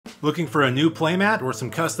Looking for a new playmat or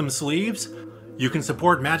some custom sleeves? You can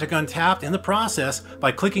support Magic Untapped in the process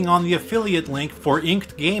by clicking on the affiliate link for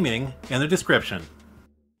Inked Gaming in the description.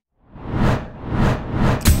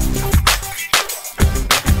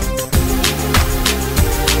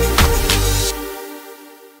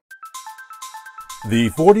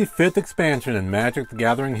 The 45th expansion in Magic the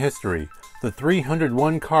Gathering history, the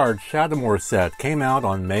 301 card Shadowmoor set, came out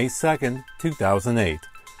on May 2nd, 2008.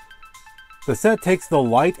 The set takes the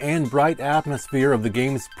light and bright atmosphere of the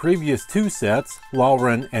game's previous two sets,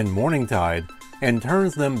 Lawren and Morningtide, and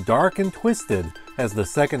turns them dark and twisted as the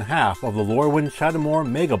second half of the Lorwyn Shadowmoor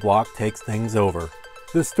Mega Block takes things over.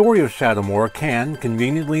 The story of Shadowmoor can,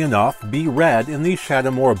 conveniently enough, be read in the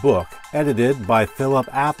Shadowmoor book, edited by Philip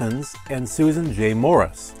Athens and Susan J.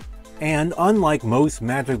 Morris. And unlike most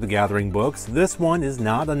Magic the Gathering books, this one is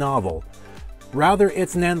not a novel. Rather,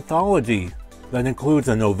 it's an anthology that includes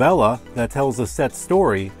a novella that tells the set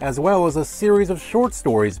story, as well as a series of short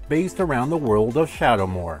stories based around the world of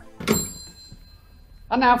Shadowmoor.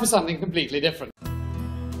 And now for something completely different.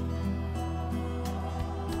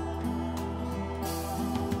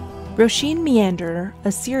 Roisin Meanderer,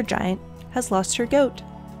 a seer giant, has lost her goat.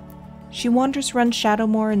 She wanders around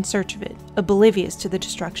Shadowmoor in search of it, oblivious to the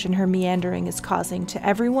destruction her meandering is causing to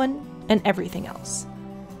everyone and everything else.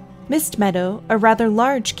 Mist Meadow, a rather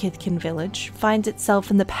large Kithkin village, finds itself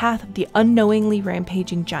in the path of the unknowingly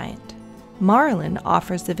rampaging giant. Marlin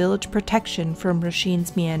offers the village protection from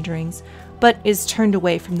Roisin's meanderings, but is turned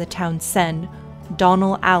away from the town's sen,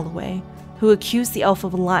 Donal Alloway, who accused the elf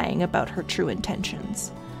of lying about her true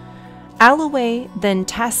intentions. Alloway then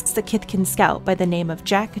tasks the Kithkin scout by the name of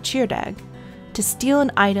Jack Cheerdag to steal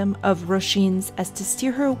an item of Roisin's as to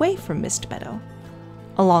steer her away from Mist Meadow.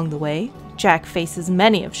 Along the way, Jack faces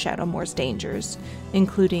many of Shadowmoor's dangers,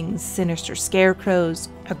 including sinister scarecrows,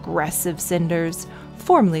 aggressive cinders,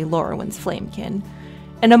 formerly Lorwyn's flamekin,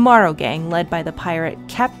 and a Morrow gang led by the pirate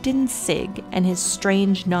Captain Sig and his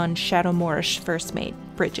strange non-Shadowmoorish first mate,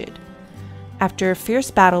 Brigid. After a fierce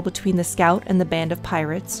battle between the scout and the band of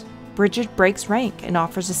pirates, Brigid breaks rank and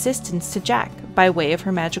offers assistance to Jack by way of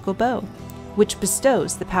her magical bow, which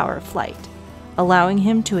bestows the power of flight, allowing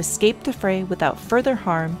him to escape the fray without further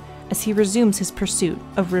harm as he resumes his pursuit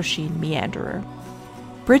of Roisin Meanderer.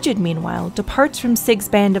 Brigid, meanwhile, departs from Sig's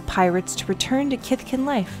band of pirates to return to Kithkin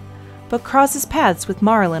life, but crosses paths with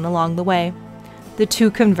Marlin along the way. The two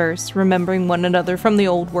converse, remembering one another from the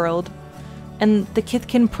old world, and the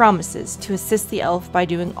Kithkin promises to assist the elf by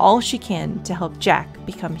doing all she can to help Jack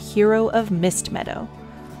become hero of Mist Meadow.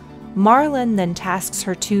 Marlin then tasks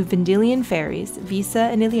her two Vendilion fairies, Visa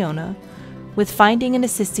and Ileona, with finding and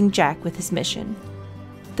assisting Jack with his mission.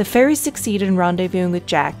 The fairies succeed in rendezvousing with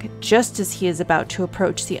Jack just as he is about to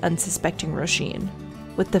approach the unsuspecting Roisin.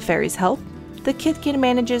 With the fairies' help, the Kithkin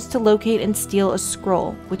manages to locate and steal a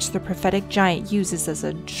scroll, which the prophetic giant uses as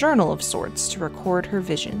a journal of sorts to record her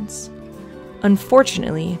visions.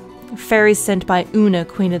 Unfortunately, fairies sent by Una,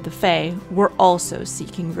 Queen of the Fae, were also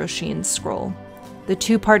seeking Roisin's scroll. The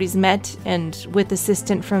two parties met, and with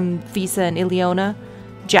assistance from Visa and Ileona,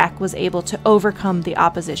 Jack was able to overcome the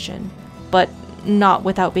opposition, but not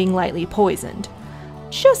without being lightly poisoned,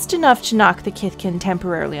 just enough to knock the Kithkin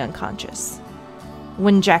temporarily unconscious.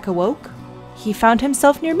 When Jack awoke, he found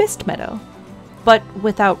himself near Mist Meadow, but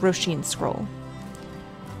without Roisin's scroll.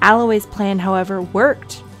 Alloway's plan, however,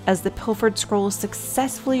 worked, as the pilfered scroll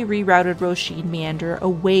successfully rerouted Roisin Meanderer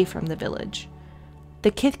away from the village.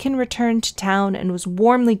 The Kithkin returned to town and was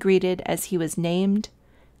warmly greeted as he was named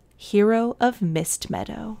Hero of Mist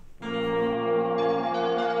Meadow.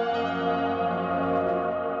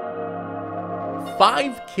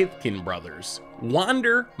 Five Kithkin brothers,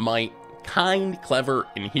 Wander, Might, Kind, Clever,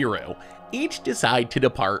 and Hero, each decide to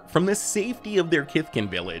depart from the safety of their Kithkin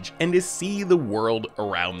village and to see the world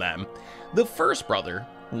around them. The first brother,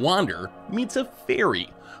 Wander, meets a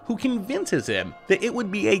fairy who convinces him that it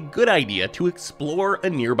would be a good idea to explore a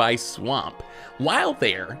nearby swamp. While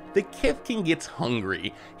there, the Kithkin gets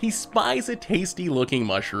hungry. He spies a tasty-looking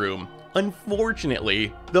mushroom.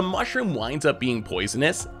 Unfortunately, the mushroom winds up being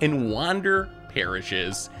poisonous and Wander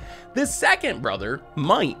perishes. The second brother,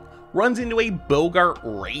 Might, runs into a Bogart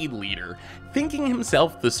raid leader. Thinking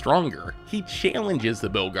himself the stronger, he challenges the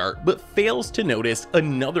Bogart but fails to notice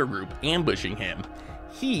another group ambushing him.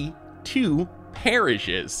 He, too,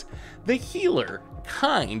 perishes. The healer,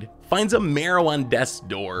 Kind, finds a marrow on death's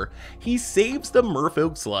door. He saves the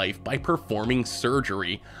merfolk's life by performing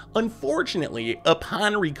surgery. Unfortunately,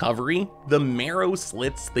 upon recovery, the marrow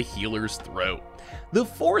slits the healer's throat. The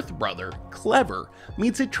fourth brother, Clever,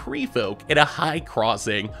 meets a tree folk at a high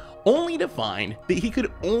crossing, only to find that he could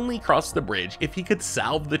only cross the bridge if he could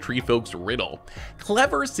solve the tree folk's riddle.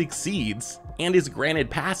 Clever succeeds and is granted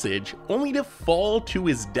passage, only to fall to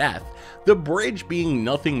his death, the bridge being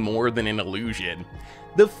nothing more than an illusion.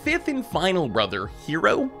 The fifth and final brother,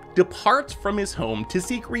 Hero, departs from his home to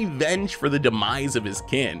seek revenge for the demise of his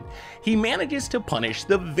kin. He manages to punish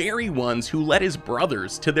the very ones who led his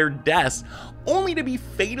brothers to their deaths, only to be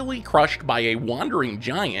fatally crushed by a wandering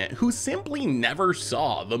giant who simply never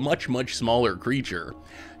saw the much smaller creature.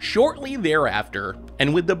 Shortly thereafter,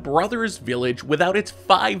 and with the brothers' village without its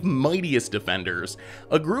 5 mightiest defenders,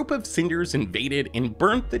 a group of cinders invaded and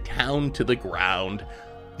burnt the town to the ground.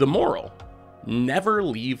 The moral: never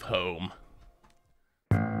leave home.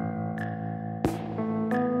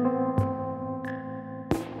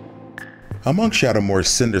 Among Shadowmoor's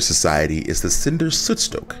Cinder Society is the Cinder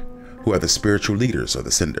Sootstoke, who are the spiritual leaders of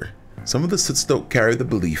the Cinder. Some of the Sootstoke carry the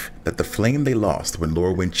belief that the flame they lost when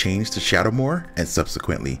Lorwyn changed to Shadowmoor, and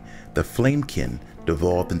subsequently the Flamekin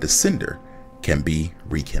devolved into Cinder, can be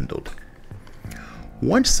rekindled.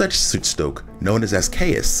 One such Sootstoke, known as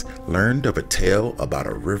Ascaeus, learned of a tale about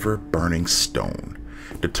a river burning stone.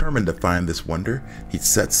 Determined to find this wonder, he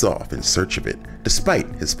sets off in search of it,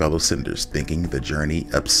 despite his fellow Cinders thinking the journey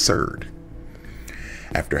absurd.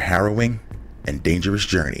 After a harrowing and dangerous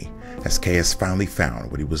journey, Ascaeus finally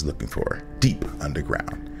found what he was looking for, deep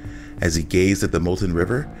underground. As he gazed at the molten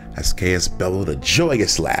river, Ascaeus bellowed a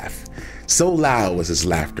joyous laugh. So loud was his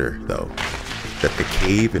laughter, though, that the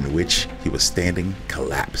cave in which he was standing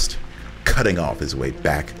collapsed, cutting off his way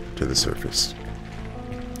back to the surface.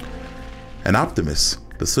 An optimist,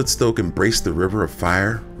 the Sootstoke embraced the river of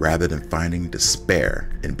fire rather than finding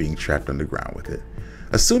despair in being trapped underground with it,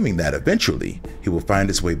 assuming that eventually he will find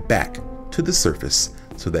his way back to the surface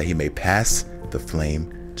so that he may pass the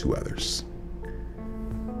flame to others.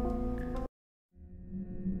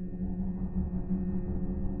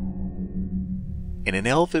 In an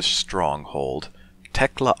elvish stronghold,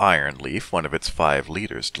 Tekla Ironleaf, one of its 5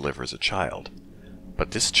 leaders, delivers a child.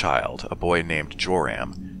 But this child, a boy named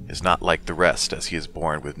Joram, is not like the rest, as he is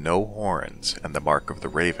born with no horns and the mark of the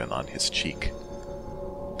raven on his cheek.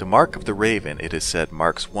 The mark of the raven, it is said,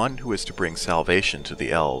 marks one who is to bring salvation to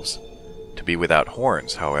the elves. To be without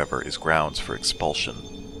horns, however, is grounds for expulsion.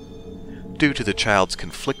 Due to the child's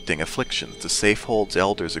conflicting afflictions, the Safehold's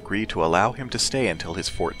elders agree to allow him to stay until his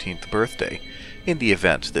 14th birthday, in the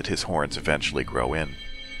event that his horns eventually grow in.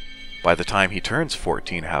 By the time he turns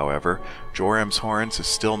 14, however, Joram's horns have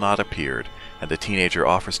still not appeared, and the teenager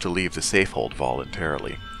offers to leave the Safehold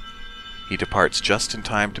voluntarily. He departs just in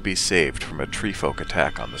time to be saved from a treefolk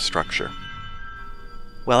attack on the structure.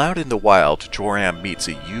 While out in the wild, Joram meets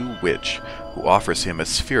a Yew witch who offers him a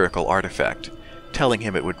spherical artifact, telling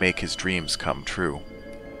him it would make his dreams come true.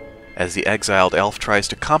 As the exiled elf tries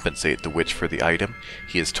to compensate the witch for the item,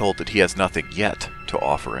 he is told that he has nothing yet to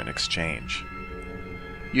offer in exchange.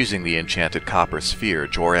 Using the enchanted copper sphere,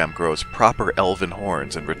 Joram grows proper elven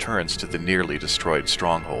horns and returns to the nearly destroyed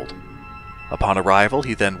stronghold. Upon arrival,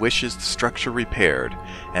 he then wishes the structure repaired,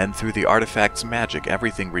 and through the artifact's magic,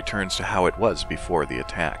 everything returns to how it was before the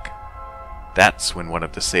attack. That's when one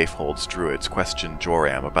of the Safehold's druids questioned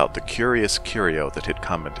Joram about the curious curio that had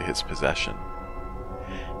come into his possession.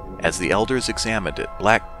 As the elders examined it,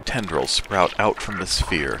 black tendrils sprout out from the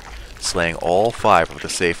sphere, slaying all 5 of the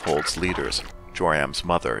Safehold's leaders, Joram's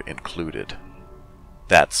mother included.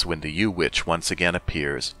 That's when the Yew Witch once again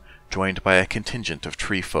appears, joined by a contingent of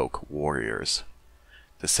treefolk warriors.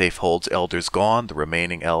 The Safehold's elders gone, the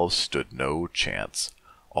remaining elves stood no chance.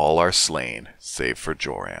 All are slain, save for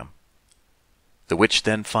Joram. The witch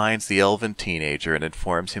then finds the elven teenager and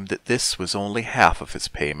informs him that this was only half of his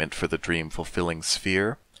payment for the dream-fulfilling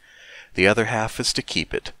sphere. The other half is to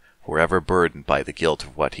keep it, forever burdened by the guilt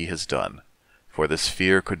of what he has done, for the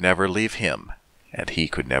sphere could never leave him, and he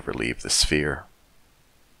could never leave the sphere.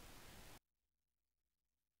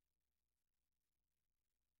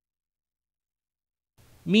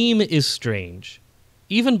 Meme is strange.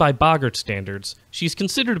 Even by boggart standards, she's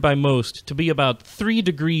considered by most to be about 3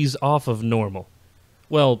 degrees off of normal.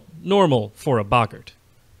 Well, normal for a boggart.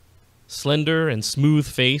 Slender and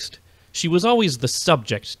smooth-faced, she was always the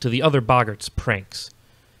subject to the other boggarts' pranks.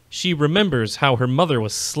 She remembers how her mother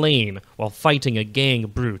was slain while fighting a gang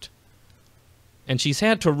brute. And she's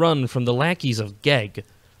had to run from the lackeys of Geg,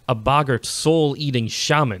 a boggart soul-eating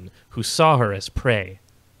shaman who saw her as prey.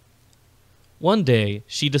 One day,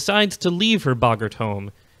 she decides to leave her boggart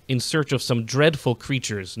home in search of some dreadful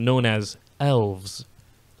creatures known as elves.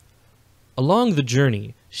 Along the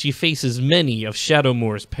journey, she faces many of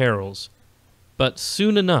Shadowmoor's perils, but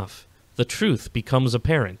soon enough, the truth becomes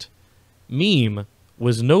apparent. Meme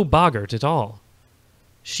was no boggart at all.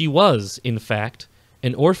 She was, in fact,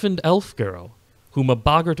 an orphaned elf girl, whom a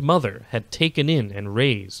boggart mother had taken in and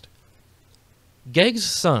raised. Geg's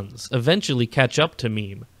sons eventually catch up to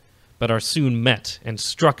Meme, but are soon met and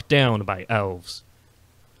struck down by elves.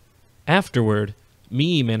 Afterward,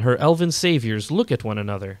 Meme and her elven saviors look at one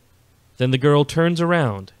another. Then the girl turns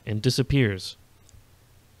around and disappears.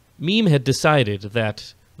 Meme had decided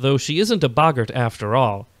that, though she isn't a boggart after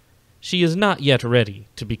all, she is not yet ready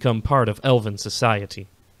to become part of elven society.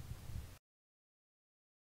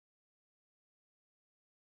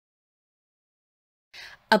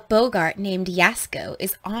 A boggart named Yasko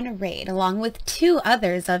is on a raid along with 2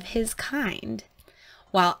 others of his kind.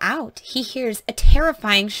 While out, he hears a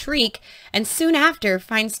terrifying shriek and soon after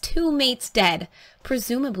finds 2 mates dead,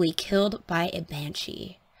 presumably killed by a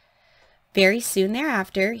banshee. Very soon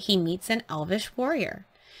thereafter, he meets an elvish warrior.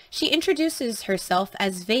 She introduces herself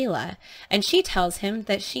as Vela, and she tells him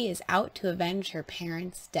that she is out to avenge her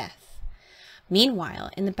parents' death.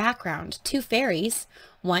 Meanwhile, in the background, 2 fairies,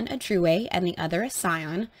 one a Druid and the other a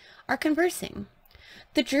Scion, are conversing.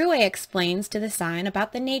 The Druid explains to the Scion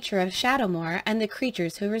about the nature of Shadowmoor and the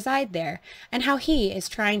creatures who reside there, and how he is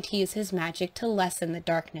trying to use his magic to lessen the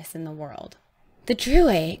darkness in the world. The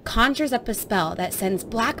Druid conjures up a spell that sends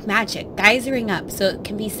black magic geysering up so it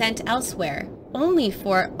can be sent elsewhere, only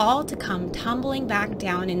for it all to come tumbling back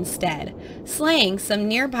down instead, slaying some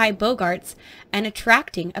nearby bogarts and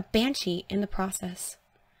attracting a banshee in the process.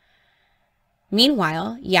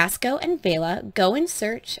 Meanwhile, Yasko and Vela go in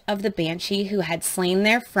search of the banshee who had slain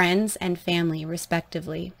their friends and family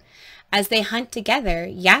respectively. As they hunt together,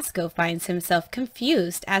 Yasko finds himself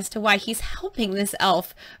confused as to why he's helping this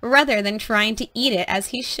elf rather than trying to eat it as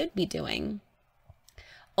he should be doing.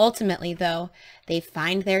 Ultimately, though, they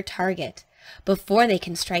find their target. Before they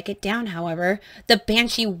can strike it down, however, the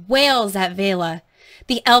banshee wails at Vela.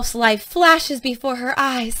 The elf's life flashes before her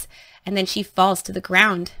eyes, and then she falls to the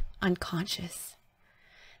ground, unconscious.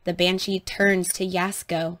 The banshee turns to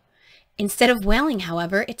Yasko. Instead of wailing,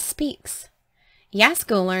 however, it speaks.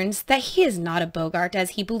 Yasko learns that he is not a boggart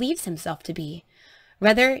as he believes himself to be.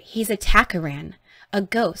 Rather, he's a Takaran, a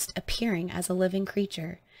ghost appearing as a living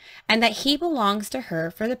creature, and that he belongs to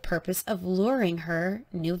her for the purpose of luring her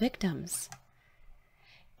new victims.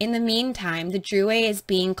 In the meantime, the Druid is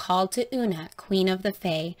being called to Una, Queen of the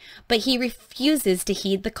Fae, but he refuses to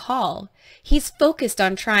heed the call. He's focused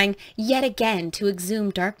on trying yet again to exhume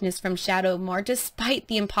darkness from Shadowmoor despite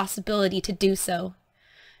the impossibility to do so.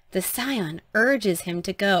 The Scion urges him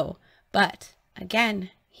to go, but, again,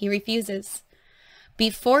 he refuses.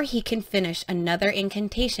 Before he can finish another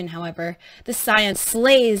incantation, however, the Scion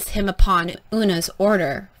slays him upon Una's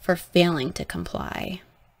order for failing to comply.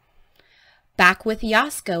 Back with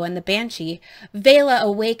Yasko and the Banshee, Vela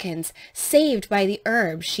awakens, saved by the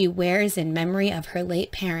herb she wears in memory of her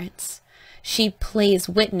late parents. She plays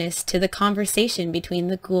witness to the conversation between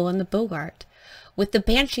the ghoul and the boggart. With the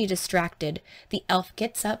Banshee distracted, the elf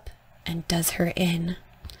gets up and does her in.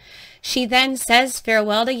 She then says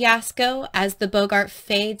farewell to Yasko as the boggart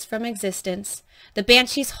fades from existence, the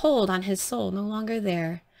Banshee's hold on his soul no longer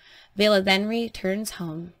there. Vela then returns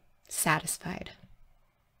home, satisfied.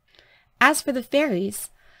 As for the fairies,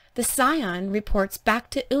 the Scion reports back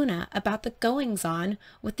to Una about the goings-on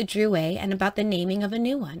with the Druid and about the naming of a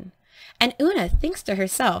new one. And Una thinks to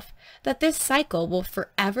herself that this cycle will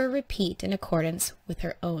forever repeat in accordance with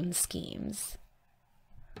her own schemes.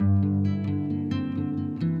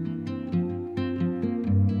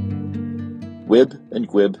 Gwib and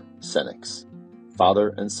Gwib Senex,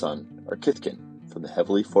 father and son, are Kithkin from the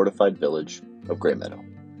heavily fortified village of Greymeadow,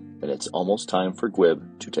 and it's almost time for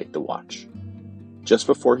Gwib to take the watch. Just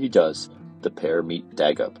before he does, the pair meet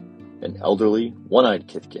Dagup, an elderly, one-eyed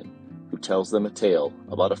Kithkin, who tells them a tale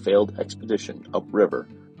about a failed expedition upriver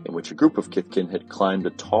in which a group of Kithkin had climbed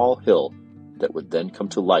a tall hill that would then come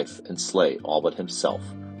to life and slay all but himself,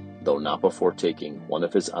 though not before taking one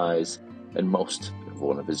of his eyes and most of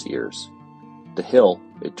one of his ears. The hill,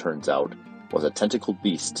 it turns out, was a tentacled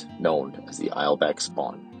beast known as the Isleback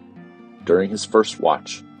Spawn. During his first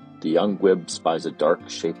watch, the young Gwib spies a dark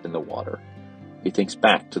shape in the water. He thinks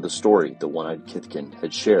back to the story the one-eyed Kithkin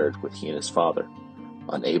had shared with he and his father.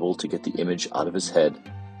 Unable to get the image out of his head,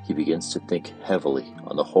 he begins to think heavily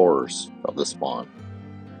on the horrors of the spawn.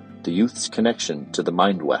 The youth's connection to the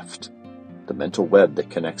Mind Weft, the mental web that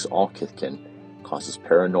connects all Kithkin, causes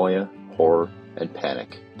paranoia, horror and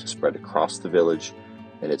panic to spread across the village,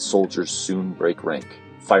 and its soldiers soon break rank,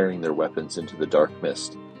 firing their weapons into the dark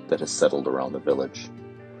mist that has settled around the village.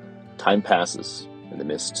 Time passes, and the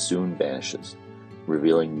mist soon vanishes,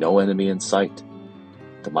 revealing no enemy in sight.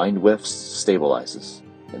 The mind whiffs stabilizes,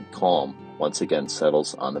 and calm once again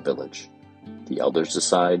settles on the village. The elders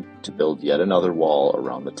decide to build yet another wall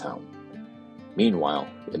around the town. Meanwhile,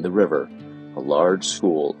 in the river, a large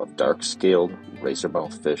school of dark-scaled,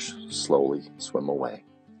 razor-mouthed fish slowly swim away.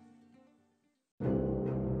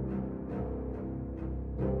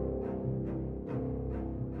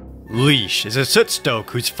 Leash is a soot-stoke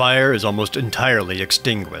whose fire is almost entirely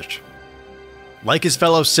extinguished. Like his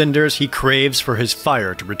fellow Cinders, he craves for his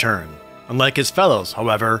fire to return. Unlike his fellows,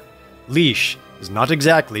 however, Leash is not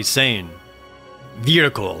exactly sane.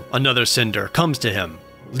 Virkul, another Cinder, comes to him.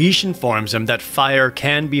 Leash informs him that fire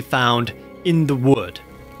can be found in the wood,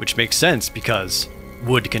 which makes sense because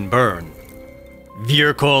wood can burn.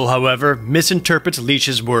 Virkul, however, misinterprets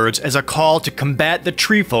Leash's words as a call to combat the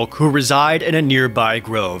treefolk who reside in a nearby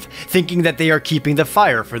grove, thinking that they are keeping the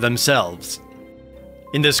fire for themselves.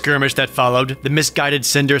 In the skirmish that followed, the misguided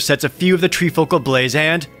Cinder sets a few of the treefolk ablaze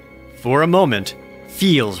and, for a moment,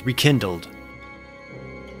 feels rekindled.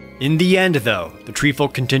 In the end, though, the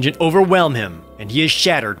treefolk contingent overwhelm him, and he is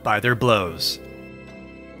shattered by their blows.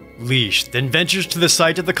 Leash then ventures to the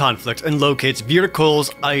site of the conflict and locates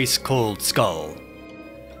Virkul's ice-cold skull.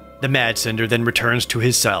 The Mad Cinder then returns to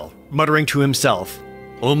his cell, muttering to himself,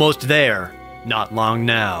 "Almost there, not long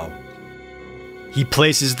now." He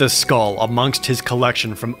places the skull amongst his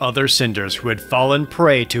collection from other Cinders who had fallen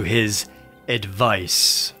prey to his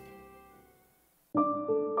advice.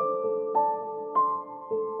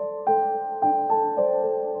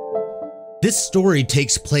 This story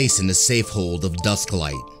takes place in the Safehold of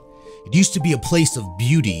Dusklight. It used to be a place of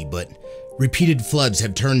beauty, but repeated floods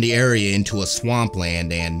have turned the area into a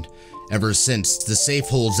swampland, and ever since, the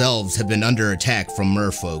Safehold's elves have been under attack from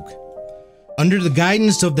merfolk. Under the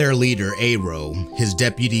guidance of their leader, Aero, his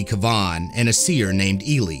deputy Kavan, and a seer named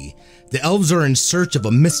Ely, the elves are in search of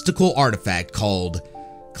a mystical artifact called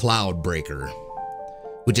Cloudbreaker,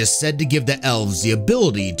 which is said to give the elves the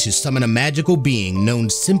ability to summon a magical being known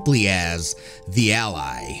simply as the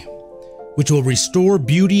Ally, which will restore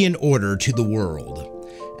beauty and order to the world.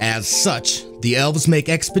 As such, the elves make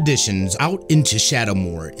expeditions out into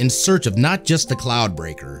Shadowmoor in search of not just the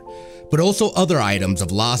Cloudbreaker, but also other items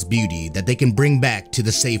of lost beauty that they can bring back to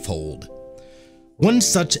the Safehold. One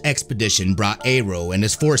such expedition brought Aero and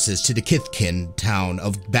his forces to the Kithkin town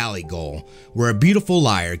of Ballygull, where a beautiful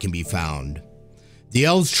lyre can be found. The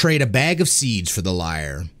elves trade a bag of seeds for the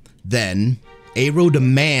lyre. Then, Aero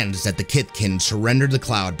demands that the Kithkin surrender the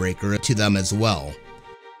Cloudbreaker to them as well.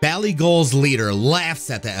 Ballygull's leader laughs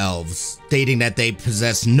at the elves, stating that they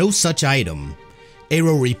possess no such item.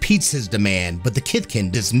 Aero repeats his demand, but the Kithkin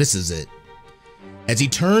dismisses it. As he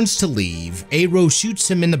turns to leave, Aero shoots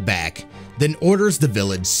him in the back, then orders the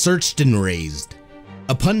village searched and razed.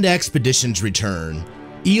 Upon the expedition's return,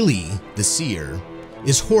 Ely, the seer,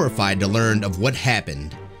 is horrified to learn of what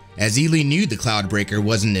happened, as Ely knew the Cloudbreaker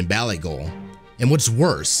wasn't in Ballygull, and what's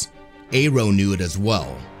worse, Aero knew it as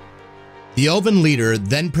well. The elven leader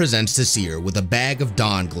then presents the seer with a bag of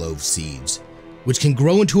Dawnglove seeds, which can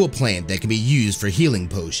grow into a plant that can be used for healing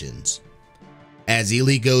potions. As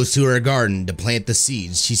Ely goes to her garden to plant the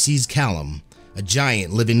seeds, she sees Callum, a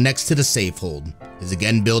giant living next to the Safehold, is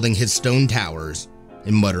again building his stone towers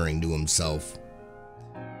and muttering to himself.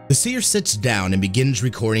 The seer sits down and begins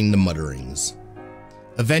recording the mutterings.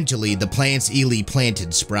 Eventually, the plants Ely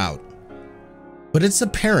planted sprout. But it's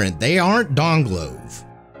apparent they aren't Dawnglove.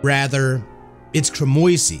 Rather, it's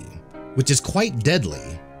Cremoisi, which is quite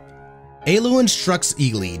deadly. Aelo instructs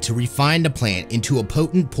Ely to refine the plant into a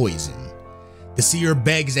potent poison. The seer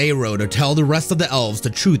begs Aero to tell the rest of the elves the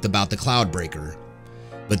truth about the Cloudbreaker,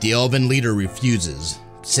 but the elven leader refuses,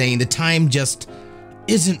 saying the time just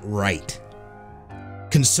isn't right.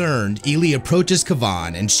 Concerned, Ely approaches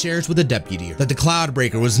Kavan and shares with the deputy that the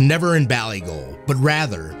Cloudbreaker was never in Ballygull, but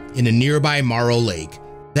rather in a nearby Marrow Lake,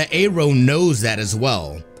 that Aero knows that as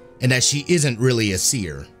well, and that she isn't really a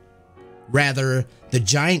seer. Rather, the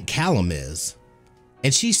giant Callum is,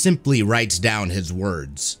 and she simply writes down his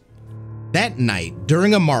words. That night,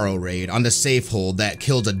 during a Morrow raid on the Safehold that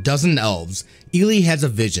kills a dozen elves, Ely has a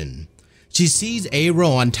vision. She sees Aero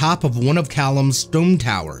on top of one of Callum's stone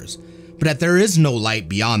towers, but that there is no light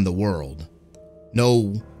beyond the world.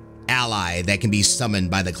 No ally that can be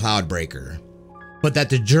summoned by the Cloudbreaker, but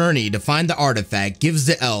that the journey to find the artifact gives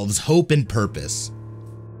the elves hope and purpose.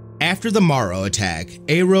 After the Morrow attack,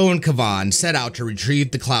 Aero and Kavan set out to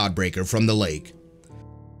retrieve the Cloudbreaker from the lake.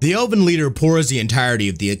 The elven leader pours the entirety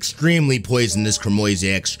of the extremely poisonous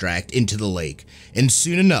Cremoisi extract into the lake, and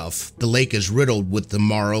soon enough, the lake is riddled with the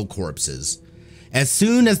marrow corpses. As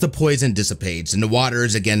soon as the poison dissipates and the water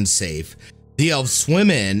is again safe, the elves swim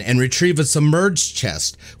in and retrieve a submerged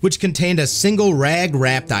chest which contained a single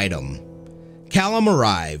rag-wrapped item. Callum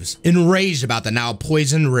arrives, enraged about the now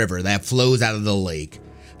poisoned river that flows out of the lake.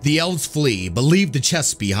 The elves flee, but leave the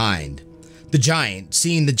chest behind. The giant,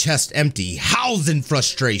 seeing the chest empty, howls in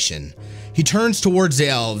frustration. He turns towards the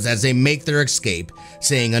elves as they make their escape,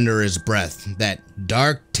 saying under his breath that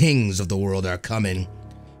dark things of the world are coming.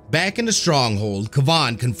 Back in the stronghold,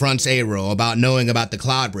 Kavan confronts Aero about knowing about the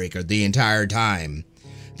Cloudbreaker the entire time.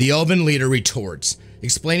 The elven leader retorts,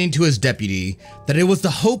 explaining to his deputy that it was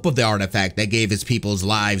the hope of the artifact that gave his people's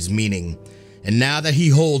lives meaning, and now that he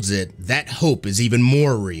holds it, that hope is even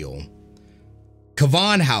more real.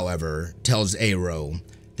 Kavan, however, tells Aero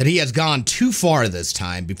that he has gone too far this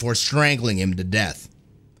time before strangling him to death.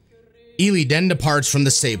 Ely then departs from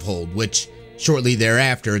the safehold, which shortly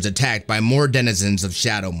thereafter is attacked by more denizens of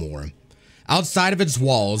Shadowmoor. Outside of its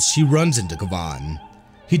walls, she runs into Kavan.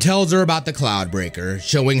 He tells her about the Cloudbreaker,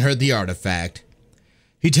 showing her the artifact.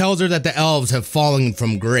 He tells her that the elves have fallen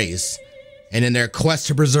from grace, and in their quest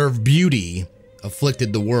to preserve beauty,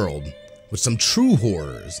 afflicted the world with some true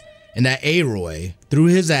horrors, and that Aeroy, through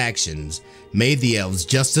his actions, made the elves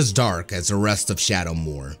just as dark as the rest of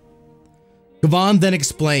Shadowmoor. Kavan then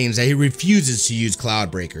explains that he refuses to use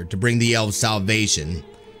Cloudbreaker to bring the elves salvation,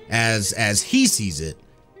 as he sees it,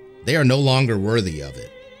 they are no longer worthy of it.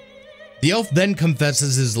 The elf then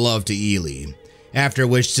confesses his love to Ely, after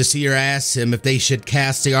which the seer asks him if they should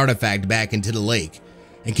cast the artifact back into the lake,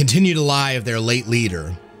 and continue the lie of their late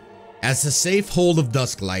leader. As the safe hold of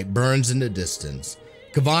Dusklight burns in the distance,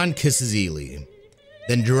 Kavan kisses Ely,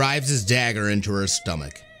 then drives his dagger into her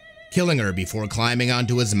stomach, killing her before climbing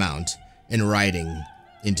onto his mount and riding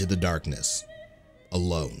into the darkness,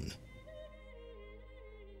 alone.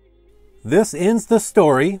 This ends the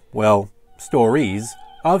story, well, stories,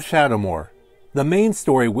 of Shadowmoor. The main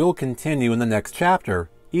story will continue in the next chapter,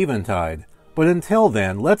 Eventide, but until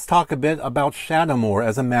then, let's talk a bit about Shadowmoor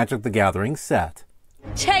as a Magic the Gathering set.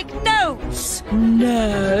 Take notes,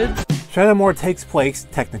 nerd! Shadowmoor takes place,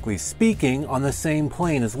 technically speaking, on the same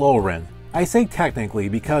plane as Lorwyn. I say technically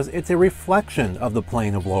because it's a reflection of the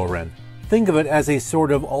plane of Lorwyn. Think of it as a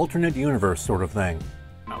sort of alternate universe sort of thing.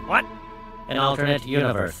 A what? An alternate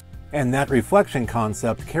universe. And that reflection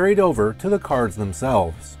concept carried over to the cards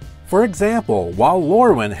themselves. For example, while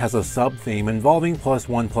Lorwyn has a sub-theme involving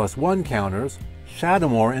 +1/+1 counters,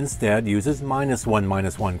 Shadowmoor instead uses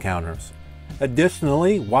 -1/-1 counters.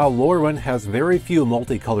 Additionally, while Lorwyn has very few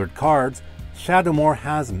multicolored cards, Shadowmoor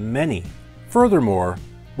has many. Furthermore,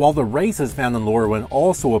 while the races found in Lorwyn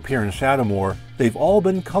also appear in Shadowmoor, they've all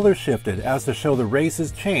been color shifted as to show the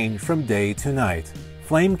races change from day to night.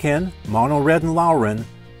 Flamekin, Mono Red, and Lauren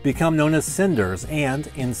become known as Cinders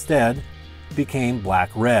and, instead, became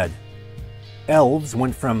Black-Red. Elves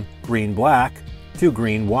went from Green-Black to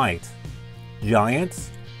Green-White.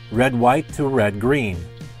 Giants, Red-White to Red-Green.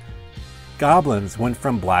 Goblins went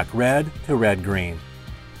from Black-Red to Red-Green.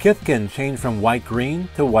 Kithkin changed from White-Green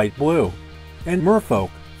to White-Blue. And Merfolk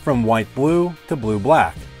from White-Blue to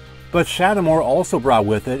Blue-Black. But Shadowmoor also brought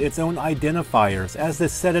with it its own identifiers as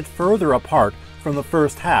this set it further apart from the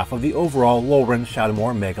first half of the overall Lorwyn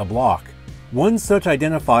Shadowmoor Mega Block. One such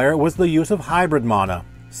identifier was the use of hybrid mana,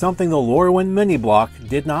 something the Lorwyn mini block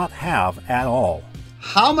did not have at all.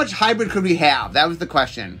 How much hybrid could we have? That was the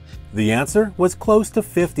question. The answer was close to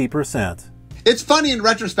 50%. It's funny in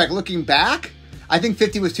retrospect, looking back, I think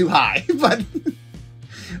 50 was too high, but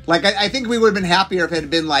like I think we would have been happier if it had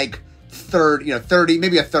been like 30,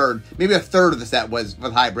 maybe a third of the set was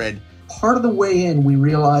with hybrid. Part of the way in, we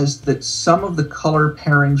realized that some of the color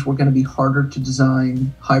pairings were going to be harder to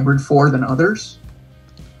design hybrid for than others.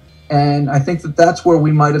 And I think that that's where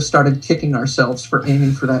we might have started kicking ourselves for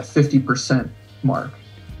aiming for that 50% mark.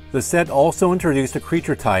 The set also introduced a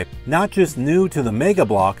creature type, not just new to the Mega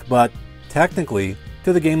Block, but, technically,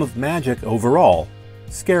 to the game of Magic overall,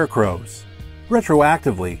 Scarecrows.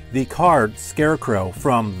 Retroactively, the card Scarecrow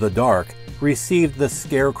from The Dark received the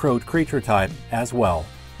Scarecrowed creature type as well.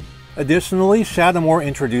 Additionally, Shadowmoor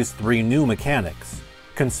introduced 3 new mechanics.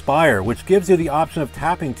 Conspire, which gives you the option of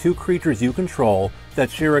tapping 2 creatures you control that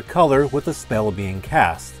share a color with the spell being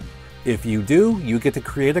cast. If you do, you get to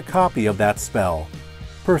create a copy of that spell.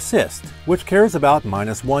 Persist, which cares about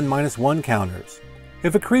 -1/-1 counters.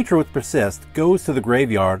 If a creature with Persist goes to the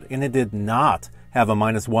graveyard and it did not have a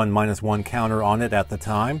 -1/-1 counter on it at the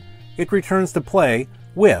time, it returns to play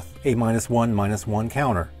with a -1/-1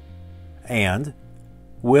 counter. And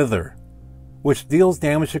Wither, which deals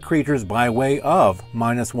damage to creatures by way of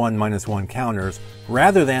 -1/-1 counters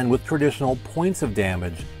rather than with traditional points of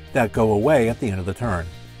damage that go away at the end of the turn.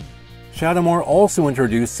 Shadowmoor also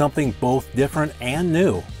introduced something both different and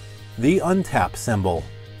new, the Untapped symbol.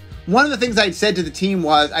 One of the things I'd said to the team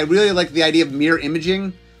was I really liked the idea of mirror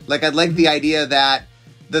imaging. Like, I liked the idea that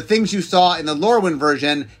the things you saw in the Lorwyn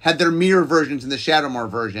version had their mirror versions in the Shadowmoor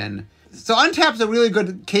version. So Untapped's a really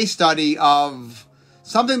good case study of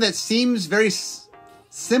something that seems very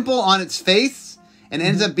simple on its face and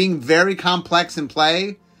ends up being very complex in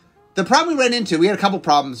play. The problem we ran into, we had a couple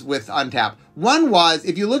problems with Untapped. One was,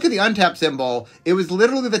 if you look at the Untapped symbol, it was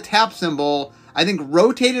literally the tap symbol, I think,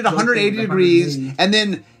 rotated 180 degrees, and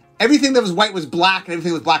then everything that was white was black, and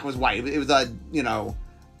everything that was black was white. It was a,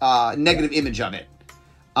 negative image of it.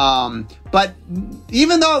 But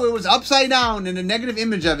even though it was upside down and a negative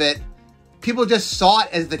image of it, people just saw it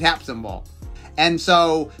as the tap symbol. And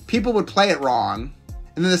so people would play it wrong.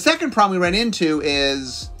 And then the second problem we ran into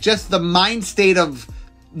is just the mind state of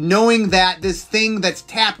knowing that this thing that's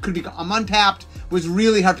tapped could become untapped was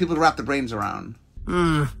really hard for people to wrap their brains around.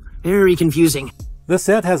 Very confusing. The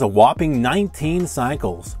set has a whopping 19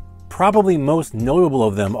 cycles. Probably most notable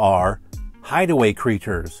of them are hideaway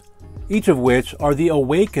creatures, each of which are the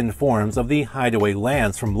awakened forms of the hideaway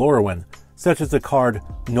lands from Lorwyn, such as the card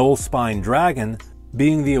Knoll Spine Dragon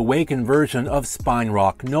being the awakened version of Spine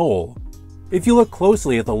Rock Knoll. If you look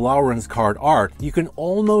closely at the Lorwyn's card art, you can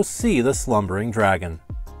almost see the slumbering dragon.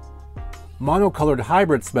 Monocolored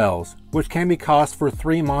hybrid spells, which can be cost for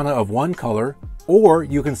 3 mana of one color, or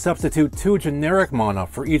you can substitute 2 generic mana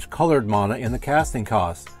for each colored mana in the casting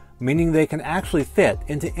cost, meaning they can actually fit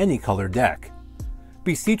into any color deck.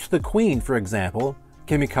 Beseech the Queen, for example,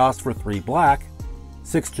 can be cost for 3 black,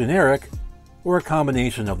 6 generic, or a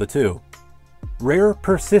combination of the two. Rare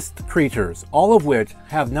persist creatures, all of which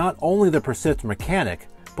have not only the persist mechanic,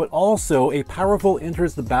 but also a powerful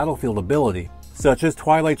enters the battlefield ability, such as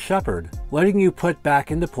Twilight Shepherd, letting you put back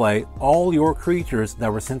into play all your creatures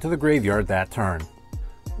that were sent to the graveyard that turn.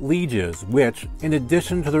 Lieges, which, in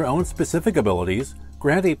addition to their own specific abilities,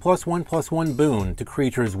 grant a +1/+1 boon to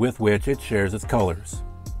creatures with which it shares its colors.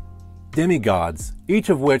 Demigods, each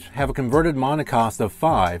of which have a converted mana cost of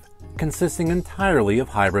 5, consisting entirely of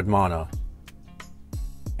hybrid mana.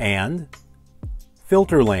 And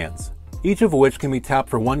Filter Lands, each of which can be tapped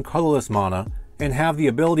for 1 colorless mana and have the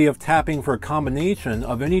ability of tapping for a combination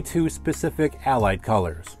of any 2 specific allied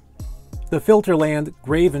colors. The Filter Land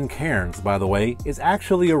Graven Cairns, by the way, is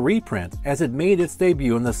actually a reprint as it made its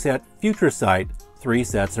debut in the set Future Sight 3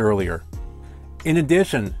 sets earlier. In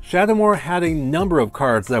addition, Shadowmoor had a number of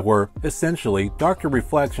cards that were, essentially, darker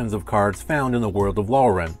reflections of cards found in the world of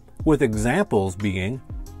Lorwyn, with examples being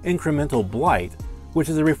Incremental Blight, which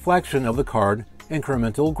is a reflection of the card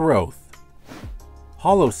Incremental Growth,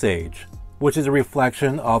 Hollow Sage, which is a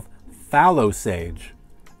reflection of Fallow Sage,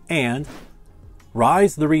 and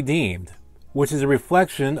Rise the Redeemed, which is a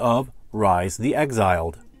reflection of Rise the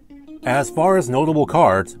Exiled. As far as notable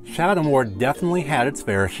cards, Shadowmoor definitely had its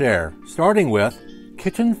fair share, starting with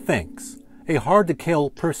Kitchen Finks, a hard-to-kill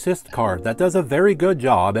persist card that does a very good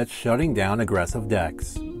job at shutting down aggressive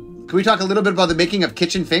decks. Can we talk a little bit about the making of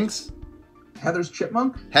Kitchen Finks? Heather's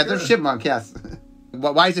Chipmunk? Heather's Chipmunk, yes.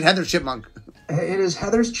 Why is it Heather's Chipmunk? It is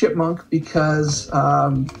Heather's Chipmunk because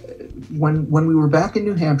when we were back in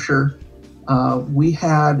New Hampshire, we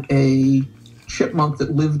had a chipmunk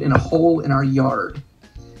that lived in a hole in our yard.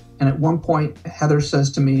 And at one point, Heather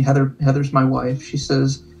says to me, Heather's my wife, she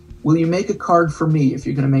says, "Will you make a card for me if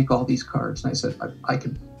you're going to make all these cards?" And I said, I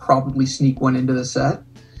could probably sneak one into the set.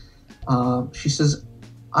 She says,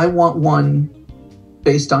 "I want one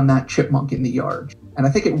based on that chipmunk in the yard." And I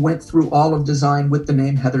think it went through all of design with the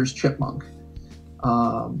name Heather's Chipmunk.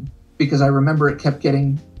 Because I remember it kept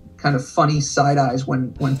getting kind of funny side eyes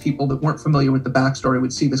when people that weren't familiar with the backstory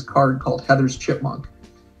would see this card called Heather's Chipmunk.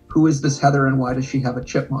 Who is this Heather and why does she have a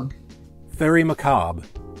chipmunk? Fairy Macabre,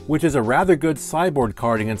 which is a rather good sideboard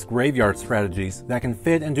card against graveyard strategies that can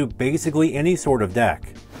fit into basically any sort of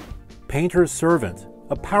deck. Painter's Servant,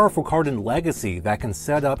 a powerful card in Legacy that can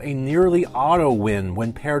set up a nearly auto win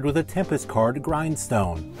when paired with a Tempest card,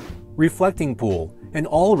 Grindstone. Reflecting Pool, an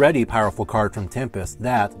already powerful card from Tempest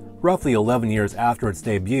that, roughly 11 years after its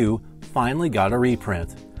debut, finally got a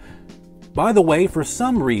reprint. By the way, for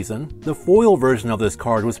some reason, the foil version of this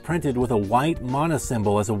card was printed with a white mana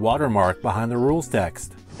symbol as a watermark behind the rules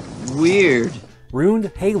text. Weird. Runed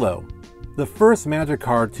Halo, the first Magic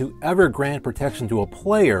card to ever grant protection to a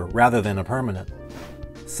player rather than a permanent.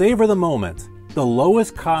 Savor the Moment, the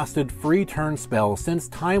lowest costed free turn spell since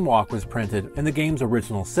Time Walk was printed in the game's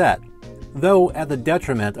original set. though at the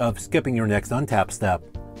detriment of skipping your next untap step.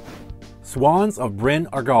 Swans of Bryn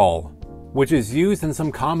Argal, which is used in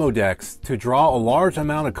some combo decks to draw a large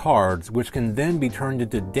amount of cards which can then be turned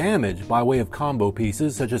into damage by way of combo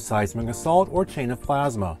pieces such as Seismic Assault or Chain of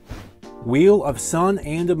Plasma. Wheel of Sun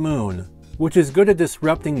and Moon, which is good at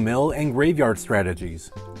disrupting mill and graveyard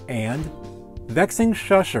strategies. And Vexing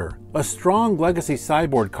Shusher, a strong legacy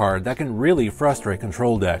sideboard card that can really frustrate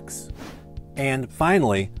control decks. And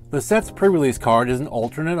finally, the set's pre-release card is an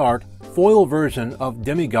alternate art, foil version of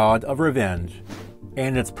Demigod of Revenge.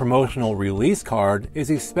 And its promotional release card is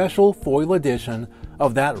a special foil edition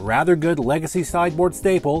of that rather good legacy sideboard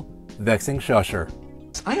staple, Vexing Shusher.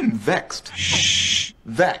 I am vexed. Shh.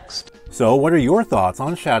 Vexed. So what are your thoughts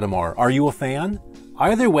on Shadowmoor? Are you a fan?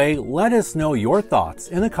 Either way, let us know your thoughts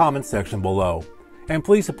in the comments section below. And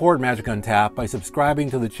please support Magic Untapped by subscribing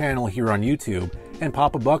to the channel here on YouTube and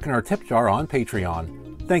pop a buck in our tip jar on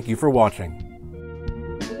Patreon. Thank you for watching.